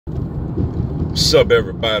What's up,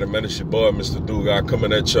 everybody? Man, it's your boy, Mr. Dugas,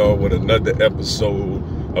 coming at y'all with another episode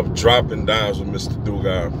of Dropping Downs with Mr.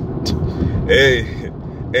 Dugas. Hey,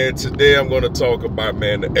 and today I'm going to talk about,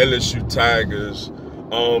 man, the LSU Tigers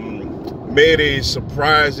made a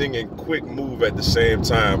surprising and quick move at the same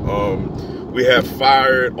time. We have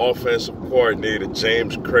fired offensive coordinator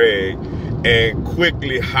James Cregg and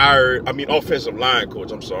quickly hired, offensive line coach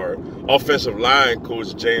James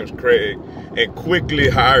Cregg, and quickly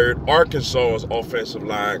hired Arkansas's offensive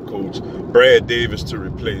line coach Brad Davis to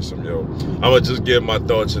replace him, yo. I'm gonna just give my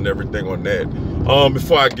thoughts and everything on that.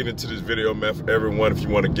 Before I get into this video, man, for everyone, if you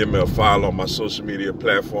want to give me a follow on my social media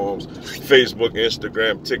platforms, Facebook,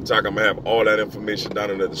 Instagram, TikTok, I'm gonna have all that information down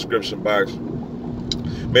in the description box.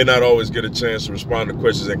 May not always get a chance to respond to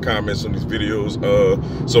questions and comments on these videos,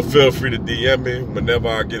 so feel free to DM me whenever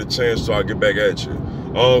I get a chance, so I'll get back at you.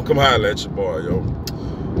 Come holler at your boy, yo.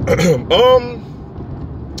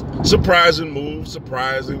 Surprising move,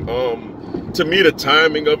 surprising. To me, the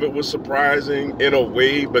timing of it was surprising in a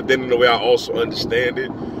way, but then in a way I also understand it.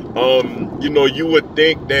 You would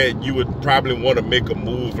think that you would probably want to make a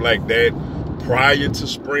move like that prior to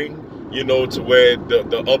spring, to where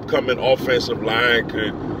the upcoming offensive line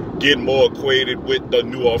could get more acquainted with the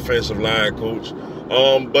new offensive line coach.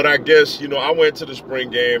 But I guess, I went to the spring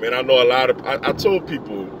game, and I know I told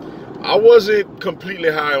people I wasn't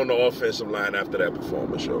completely high on the offensive line after that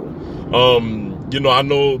performance, yo. I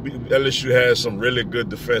know LSU has some really good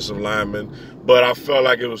defensive linemen, but I felt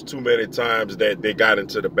like it was too many times that they got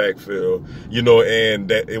into the backfield, and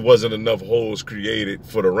that it wasn't enough holes created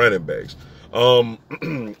for the running backs.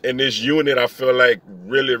 And this unit, I feel like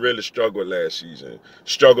really struggled last season,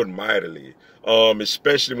 struggled mightily,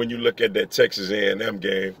 especially when you look at that Texas A&M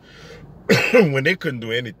game when they couldn't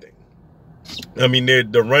do anything.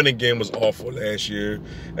 The running game was awful last year,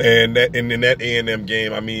 and in that A&M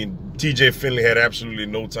game, TJ Finley had absolutely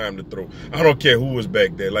no time to throw. I don't care who was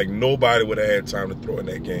back there. Like, nobody would have had time to throw in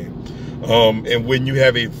that game. And when you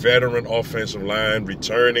have a veteran offensive line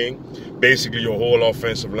returning, basically your whole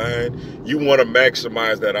offensive line, you want to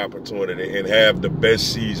maximize that opportunity and have the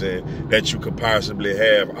best season that you could possibly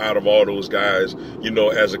have out of all those guys,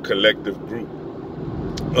 as a collective group.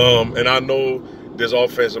 And I know this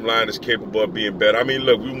offensive line is capable of being better.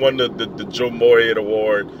 Look, we won the Joe Moorhead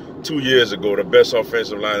Award 2 years ago, the best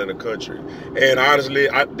offensive line in the country. And honestly,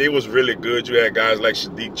 they was really good. You had guys like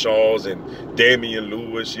Shadiq Charles and Damian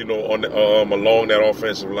Lewis, along that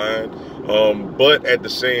offensive line. But at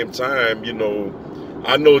the same time,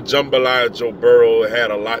 I know Jambalaya Joe Burrow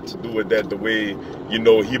had a lot to do with that, the way, he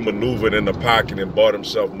maneuvered in the pocket and bought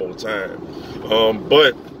himself more time.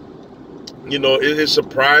 But it is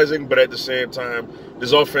surprising, but at the same time,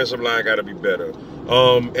 this offensive line got to be better.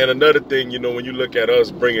 And another thing, when you look at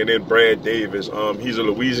us bringing in Brad Davis, he's a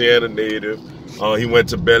Louisiana native. He went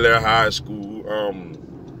to Bel Air High School, and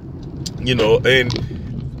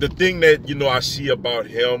the thing that, I see about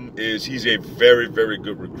him is he's a very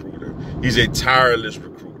good recruiter. He's a tireless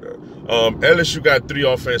recruiter. LSU got 3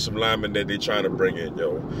 offensive linemen that they're trying to bring in,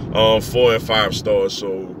 4 and 5 stars.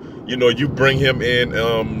 So, you bring him in,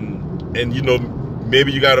 and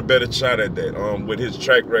maybe you got a better shot at that with his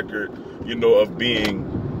track record, of being,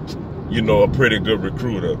 a pretty good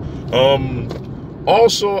recruiter.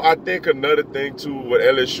 Also, I think another thing too with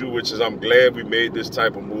LSU, which is I'm glad we made this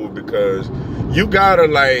type of move, because you gotta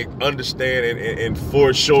understand and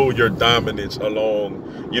show your dominance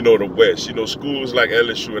along, the West. Schools like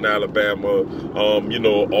LSU and Alabama,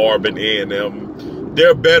 Auburn, A&M.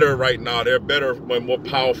 They're better right now. They're better and more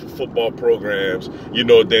powerful football programs,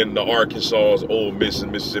 than the Arkansas, Ole Miss,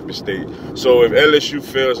 and Mississippi State. So if LSU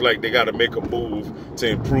feels like they got to make a move to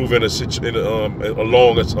improve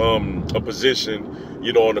along a position,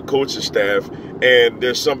 on the coaching staff, and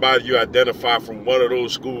there's somebody you identify from one of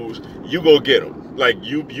those schools, you go get them. Like,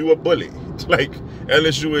 you a bully. Like,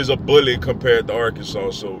 LSU is a bully compared to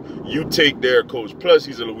Arkansas, so you take their coach. Plus,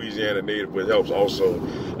 he's a Louisiana native, which helps also.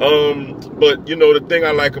 But, the thing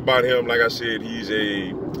I like about him, like I said, he's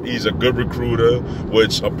a good recruiter,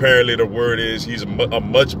 which apparently the word is he's a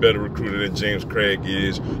much better recruiter than James Cregg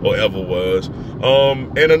is or ever was.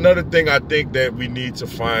 And another thing I think that we need to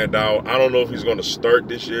find out, I don't know if he's going to start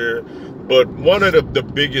this year, but one of the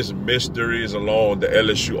biggest mysteries along the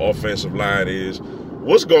LSU offensive line is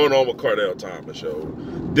what's going on with Cardell Thomas, yo.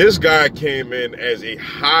 This guy came in as the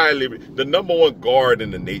 #1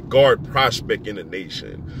 guard prospect in the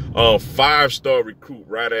nation. 5-star recruit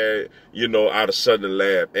right out of Southern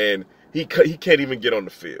Lab, and he can't even get on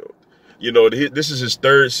the field. This is his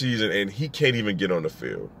 3rd season, and he can't even get on the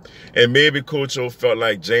field. And maybe Coach O felt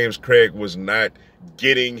like James Cregg was not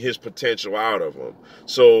getting his potential out of him.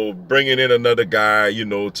 So bringing in another guy, you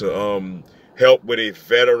know, to help with a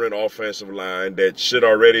veteran offensive line that should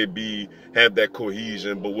already have that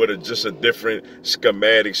cohesion, but with just a different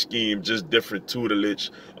schematic scheme, just different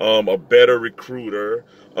tutelage, a better recruiter,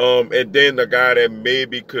 and then a guy that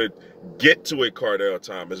maybe could get to a Cardell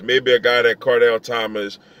Thomas, maybe a guy that Cardell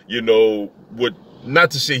Thomas, you know, would,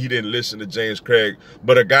 not to say he didn't listen to James Cregg,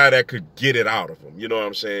 but a guy that could get it out of him. You know what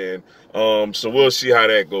I'm saying? So we'll see how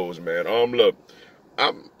that goes, man. Look,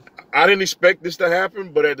 I didn't expect this to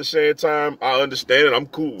happen, but at the same time, I understand it. I'm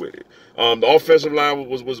cool with it. The offensive line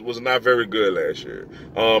was not very good last year.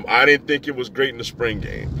 I didn't think it was great in the spring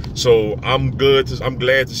game. So I'm glad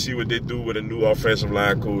to see what they do with a new offensive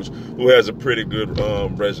line coach who has a pretty good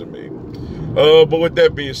resume. But with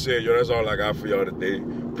that being said, yo, that's all I got for y'all today.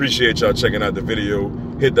 Appreciate y'all checking out the video.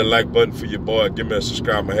 Hit the like button for your boy. Give me a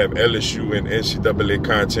subscribe. I have LSU and NCAA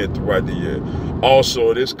content throughout the year.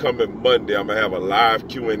 Also, this coming Monday, I'm going to have a live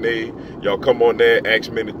Q&A. Y'all come on there,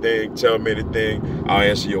 ask me anything, tell me anything. I'll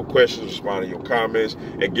answer your questions, respond to your comments,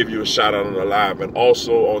 and give you a shout out on the live. And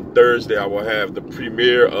also on Thursday, I will have the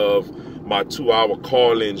premiere of my 2-hour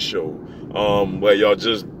call-in show, where y'all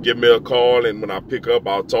just give me a call, and when I pick up,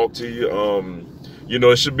 I'll talk to you. You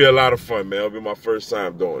know, it should be a lot of fun, man. It'll be my first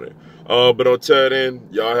time doing it. But until then,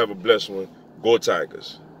 y'all have a blessed one. Go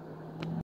Tigers.